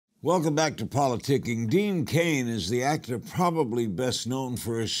Welcome back to Politicking. Dean Cain is the actor probably best known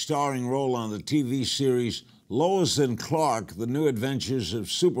for his starring role on the TV series Lois and Clark, The New Adventures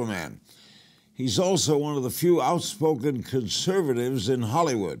of Superman. He's also one of the few outspoken conservatives in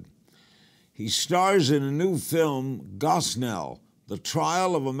Hollywood. He stars in a new film, Gosnell, The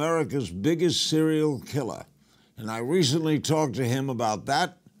Trial of America's Biggest Serial Killer. And I recently talked to him about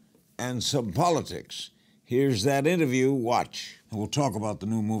that and some politics. Here's that interview. Watch. And we'll talk about the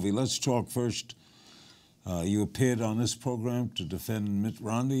new movie. Let's talk first. You appeared on this program to defend Mitt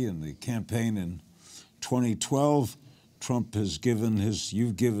Romney in the campaign in 2012. Trump gives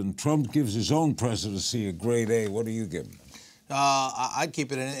his own presidency a grade A. What do you give him? I'd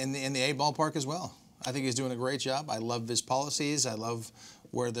keep it in the A ballpark as well. I think he's doing a great job. I love his policies. I love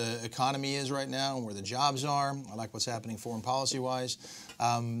where the economy is right now and where the jobs are. I like what's happening foreign policy-wise.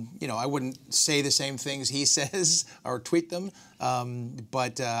 I wouldn't say the same things he says or tweet them,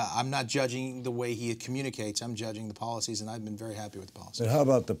 but I'm not judging the way he communicates. I'm judging the policies, and I've been very happy with the policies. But how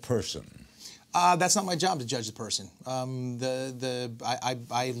about the person? That's not my job to judge the person. I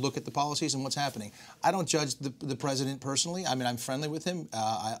look at the policies and what's happening. I don't judge the president personally. I mean, I'm friendly with him.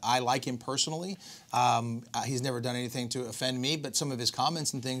 I like him personally. He's never done anything to offend me, but some of his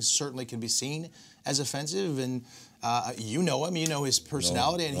comments and things certainly can be seen as offensive. And you know him. You know his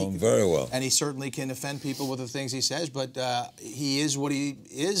personality. I know him very well. And he certainly can offend people with the things he says. But he is what he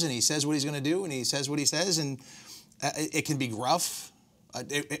is, and he says what he's going to do, and he says what he says, and it can be gruff.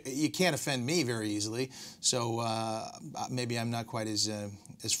 You can't offend me very easily, so maybe I'm not quite as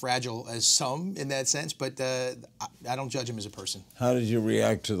fragile as some in that sense, but I don't judge him as a person. How did you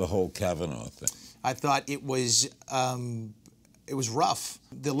react to the whole Kavanaugh thing? I thought it was rough.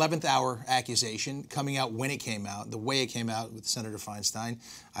 The 11th hour accusation coming out when it came out, the way it came out with Senator Feinstein,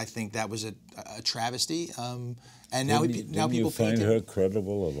 I think that was a travesty. And now people find her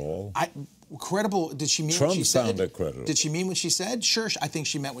credible at all? Credible? Did she mean what she said? Trump found her credible. Did she mean what she said? Sure, I think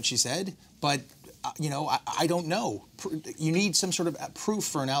she meant what she said, but I don't know. You need some sort of proof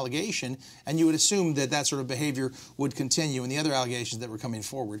for an allegation, and you would assume that sort of behavior would continue, and the other allegations that were coming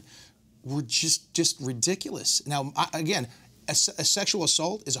forward were just ridiculous. Now, again, a sexual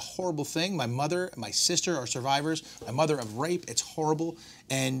assault is a horrible thing. My mother and my sister are survivors. My mother of rape. It's horrible.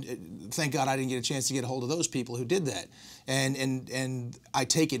 And thank God I didn't get a chance to get a hold of those people who did that. And I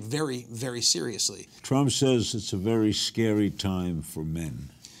take it very, very seriously. Trump says it's a very scary time for men.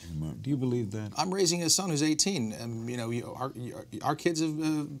 Do you believe that? I'm raising a son who's 18. Our kids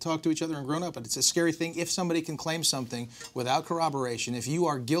have talked to each other and grown up, but it's a scary thing if somebody can claim something without corroboration. If you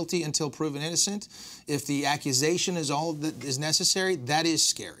are guilty until proven innocent, if the accusation is all that is necessary, that is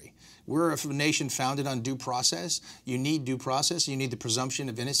scary. We're a nation founded on due process. You need due process. You need the presumption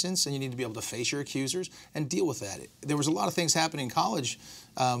of innocence, and you need to be able to face your accusers and deal with that. There was a lot of things happening in college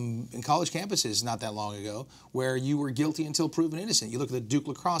campuses not that long ago where you were guilty until proven innocent. You look at the Duke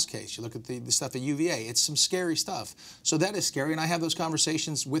lacrosse case. You look at the stuff at UVA. It's some scary stuff. So that is scary, and I have those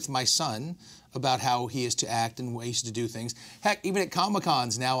conversations with my son about how he is to act and ways to do things. Heck, even at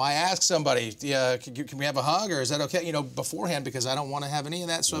Comic-Cons now, I ask somebody, can we have a hug, or is that okay? Beforehand, because I don't want to have any of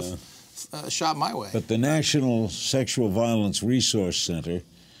that stuff shot my way. But the National Sexual Violence Resource Center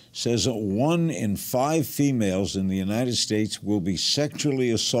says that 1 in 5 females in the United States will be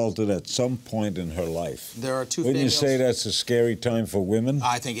sexually assaulted at some point in her life. There are 2 Wouldn't females. you say that's a scary time for women?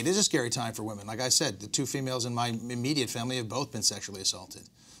 I think it is a scary time for women. Like I said, the 2 females in my immediate family have both been sexually assaulted.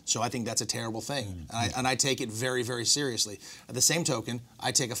 So I think that's a terrible thing, and I take it very, very seriously. At the same token,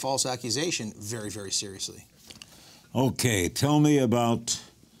 I take a false accusation very, very seriously. Okay, tell me about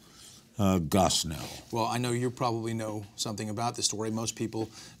Gosnell. Well, I know you probably know something about this story. Most people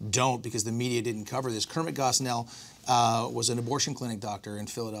don't, because the media didn't cover this. Kermit Gosnell was an abortion clinic doctor in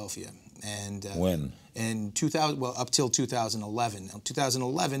Philadelphia. And when? In 2000, well, up till 2011. In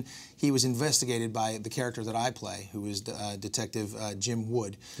 2011, he was investigated by the character that I play, who is Detective Jim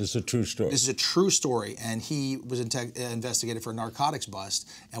Wood. This is a true story. This is a true story, and he was investigated for a narcotics bust.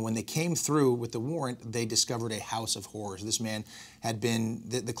 And when they came through with the warrant, they discovered a house of horrors. This man had been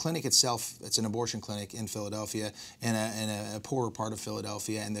the clinic itself. It's an abortion clinic in Philadelphia, in a poorer part of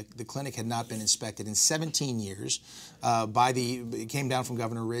Philadelphia, and the clinic had not been inspected in 17 years. It came down from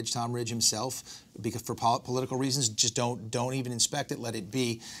Governor Ridge, Tom Ridge himself, because for political reasons, just don't even inspect it, let it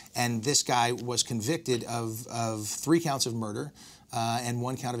be. And this guy was convicted of 3 counts of murder, and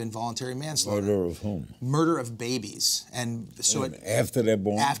 1 count of involuntary manslaughter. Murder of whom? Murder of babies. And so after they're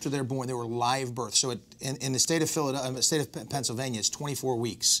born? After they're born. They were live births. So in the state of Pennsylvania, it's 24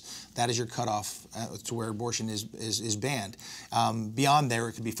 weeks. That is your cutoff to where abortion is banned. Beyond there,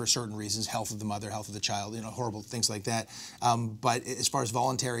 it could be for certain reasons, health of the mother, health of the child, horrible things like that. But as far as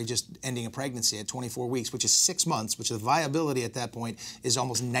voluntary, just ending a pregnancy at 24 weeks, which is 6 months, which the viability at that point is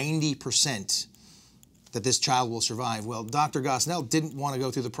almost 90%. That this child will survive. Well, Dr. Gosnell didn't want to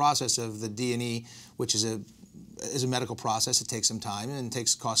go through the process of the D&E, which is a medical process. It takes some time and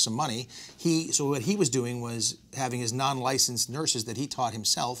costs some money. So what he was doing was having his non-licensed nurses that he taught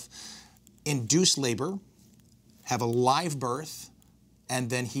himself induce labor, have a live birth, and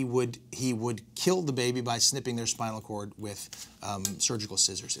then he would kill the baby by snipping their spinal cord with surgical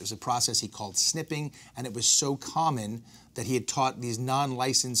scissors. It was a process he called snipping, and it was so common that he had taught these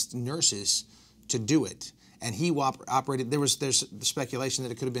non-licensed nurses to do it. And he operated, there's speculation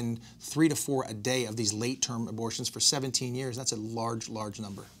that it could have been 3 to 4 a day of these late-term abortions for 17 years. That's a large, large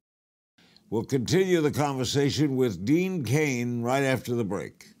number. We'll continue the conversation with Dean Cain right after the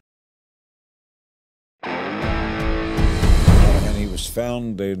break. And he was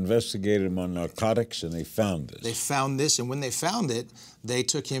found, they investigated him on narcotics, and they found this. They found this, and when they found it, they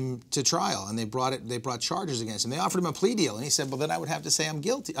took him to trial, and they brought charges against him. They offered him a plea deal, and he said, well, then I would have to say I'm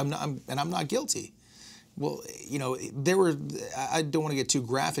guilty, and I'm not guilty. Well, there were, I don't want to get too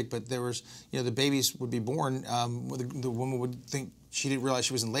graphic, but there was, the babies would be born, the woman would think she didn't realize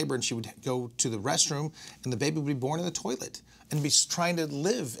she was in labor, and she would go to the restroom, and the baby would be born in the toilet and be trying to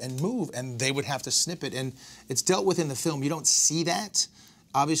live and move, and they would have to snip it. And it's dealt with in the film. You don't see that.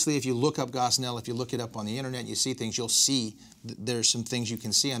 Obviously, if you look up Gosnell, if you look it up on the internet, you see things, you'll see there's some things you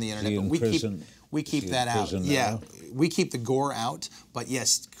can see on the internet. But we keep that out. Yeah, we keep the gore out. But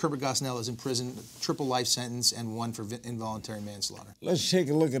yes, Herbert Gosnell is in prison, triple life sentence, and 1 for involuntary manslaughter. Let's take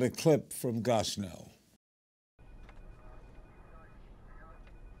a look at a clip from Gosnell.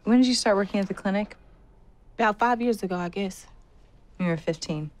 When did you start working at the clinic? About 5 years ago, I guess. You were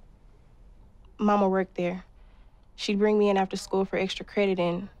 15. Mama worked there. She'd bring me in after school for extra credit,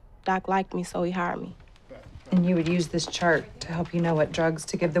 and Doc liked me, so he hired me. And you would use this chart to help you know what drugs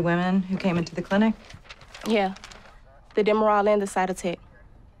to give the women who came into the clinic? Yeah, the Demerol and the Cytotec.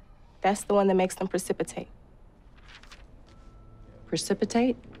 That's the one that makes them precipitate.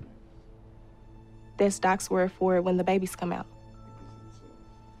 Precipitate? That's Doc's word for it when the babies come out.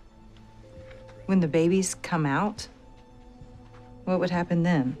 When the babies come out? What would happen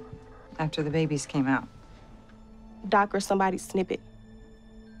then, after the babies came out? Doc or somebody snip it.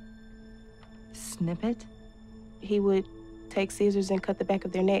 Snip it? He would take scissors and cut the back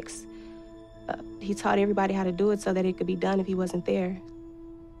of their necks. He taught everybody how to do it so that it could be done if he wasn't there.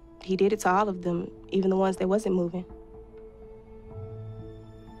 He did it to all of them, even the ones that wasn't moving.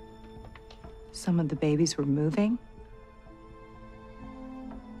 Some of the babies were moving?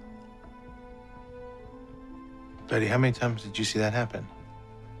 Betty, how many times did you see that happen?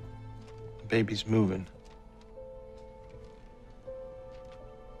 The baby's moving.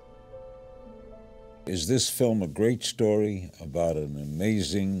 Is this film a great story about an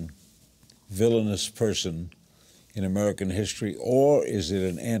amazing, villainous person in American history, or is it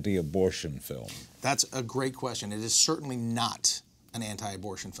an anti-abortion film? That's a great question. It is certainly not an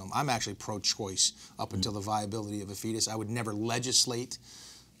anti-abortion film. I'm actually pro-choice up until the viability of a fetus. I would never legislate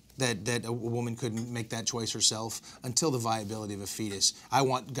that a woman couldn't make that choice herself until the viability of a fetus. I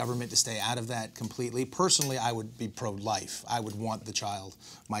want government to stay out of that completely. Personally, I would be pro-life. I would want the child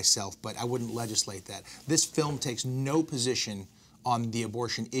myself, but I wouldn't legislate that. This film takes no position on the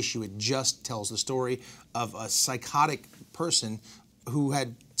abortion issue. It just tells the story of a psychotic person who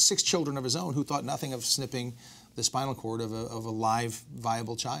had 6 children of his own who thought nothing of snipping the spinal cord of a live,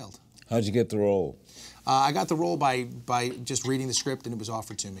 viable child. How'd you get the role? I got the role by just reading the script, and it was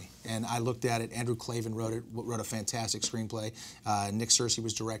offered to me. And I looked at it. Andrew Clavin wrote a fantastic screenplay. Nick Searcy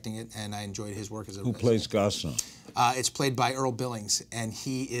was directing it, and I enjoyed his work as a... Who plays Gosnell? It's played by Earl Billings, and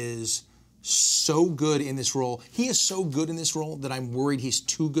he is so good in this role. He is so good in this role that I'm worried he's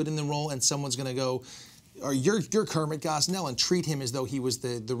too good in the role, and someone's going to go, or you're Kermit Gosnell, and treat him as though he was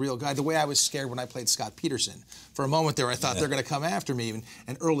the real guy. The way I was scared when I played Scott Peterson. For a moment there, I thought they're going to come after me.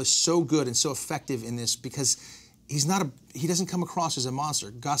 And Earl is so good and so effective in this because he doesn't come across as a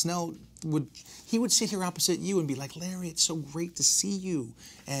monster. Gosnell would sit here opposite you and be like, Larry, it's so great to see you.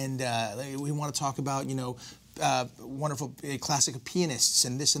 And we want to talk about, wonderful classical pianists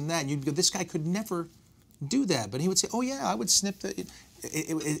and this and that. And you'd go, this guy could never do that. But he would say, oh yeah, I would snip the...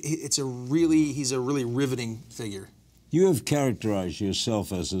 He's a really riveting figure. You have characterized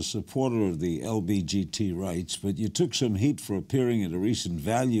yourself as a supporter of the LGBT rights, but you took some heat for appearing at a recent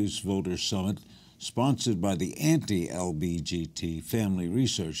Values Voter Summit sponsored by the Anti-LGBT Family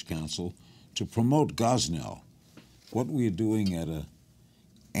Research Council to promote Gosnell. What were you doing at a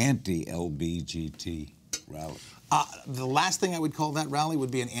anti-LGBT rally? The last thing I would call that rally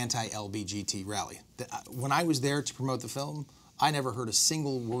would be an anti-LGBT rally. When I was there to promote the film, I never heard a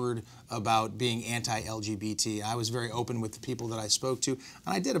single word about being anti-LGBT. I was very open with the people that I spoke to, and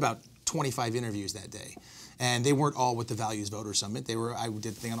I did about 25 interviews that day. And they weren't all with the Values Voter Summit. I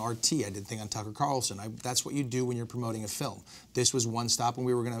did a thing on RT, I did a thing on Tucker Carlson. That's what you do when you're promoting a film. This was one stop, and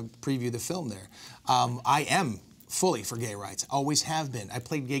we were going to preview the film there. I am fully for gay rights, always have been. I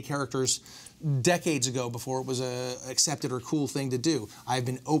played gay characters decades ago before it was a accepted or cool thing to do. I've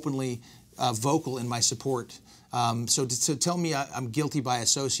been openly vocal in my support. So to tell me I'm guilty by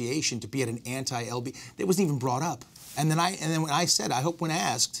association to be at an anti-LB, it wasn't even brought up. And then when I said, I hope when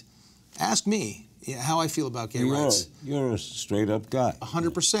asked, ask me how I feel about gay rights. You're a straight-up guy.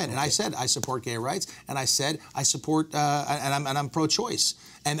 100%. And I said I support gay rights, and I said I support, and I'm pro-choice.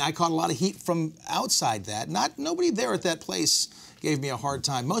 And I caught a lot of heat from outside that. Nobody there at that place gave me a hard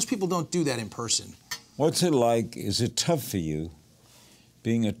time. Most people don't do that in person. What's it like? Is it tough for you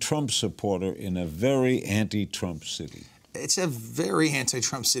being a Trump supporter in a very anti-Trump city? It's a very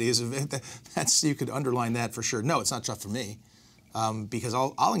anti-Trump city. You could underline that for sure. No, it's not tough for me because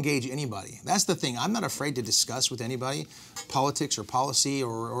I'll engage anybody. That's the thing. I'm not afraid to discuss with anybody politics or policy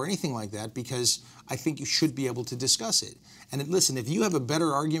or anything like that because I think you should be able to discuss it. And listen, if you have a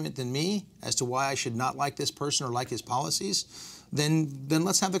better argument than me as to why I should not like this person or like his policies, then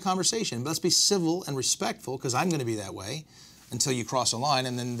let's have the conversation. But let's be civil and respectful because I'm going to be that way until you cross a line,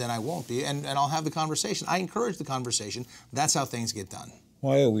 and then I won't be, and I'll have the conversation. I encourage the conversation. That's how things get done.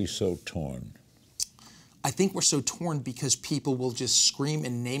 Why are we so torn? I think we're so torn because people will just scream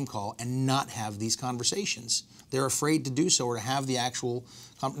and name call and not have these conversations. They're afraid to do so or to have the actual.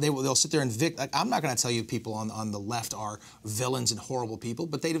 They'll sit there and I'm not going to tell you people on the left are villains and horrible people,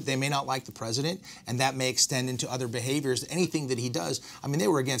 but they may not like the president, and that may extend into other behaviors. Anything that he does. I mean, they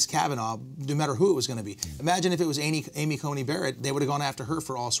were against Kavanaugh, no matter who it was going to be. Imagine if it was Amy Coney Barrett, they would have gone after her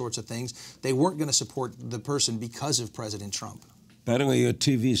for all sorts of things. They weren't going to support the person because of President Trump. By the way, your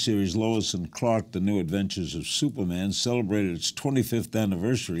TV series, Lois and Clark, The New Adventures of Superman, celebrated its 25th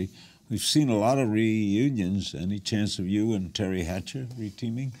anniversary. We've seen a lot of reunions. Any chance of you and Terry Hatcher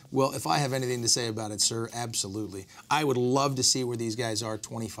reteaming? Well, if I have anything to say about it, sir, absolutely. I would love to see where these guys are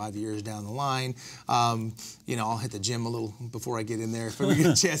 25 years down the line. You know, I'll hit the gym a little before I get in there if we get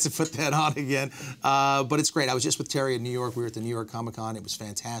a chance to put that on again. But it's great. I was just with Terry in New York. We were at the New York Comic-Con. It was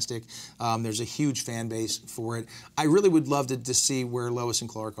fantastic. There's a huge fan base for it. I really would love to see where Lois and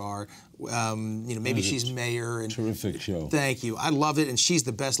Clark are. You know, maybe she's mayor. And terrific show. Thank you. I loved it, and she's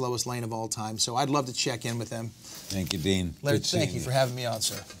the best Lois Lane of all time. So I'd love to check in with them. Thank you, Dean. Thank you for having me on,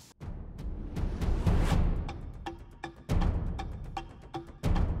 sir.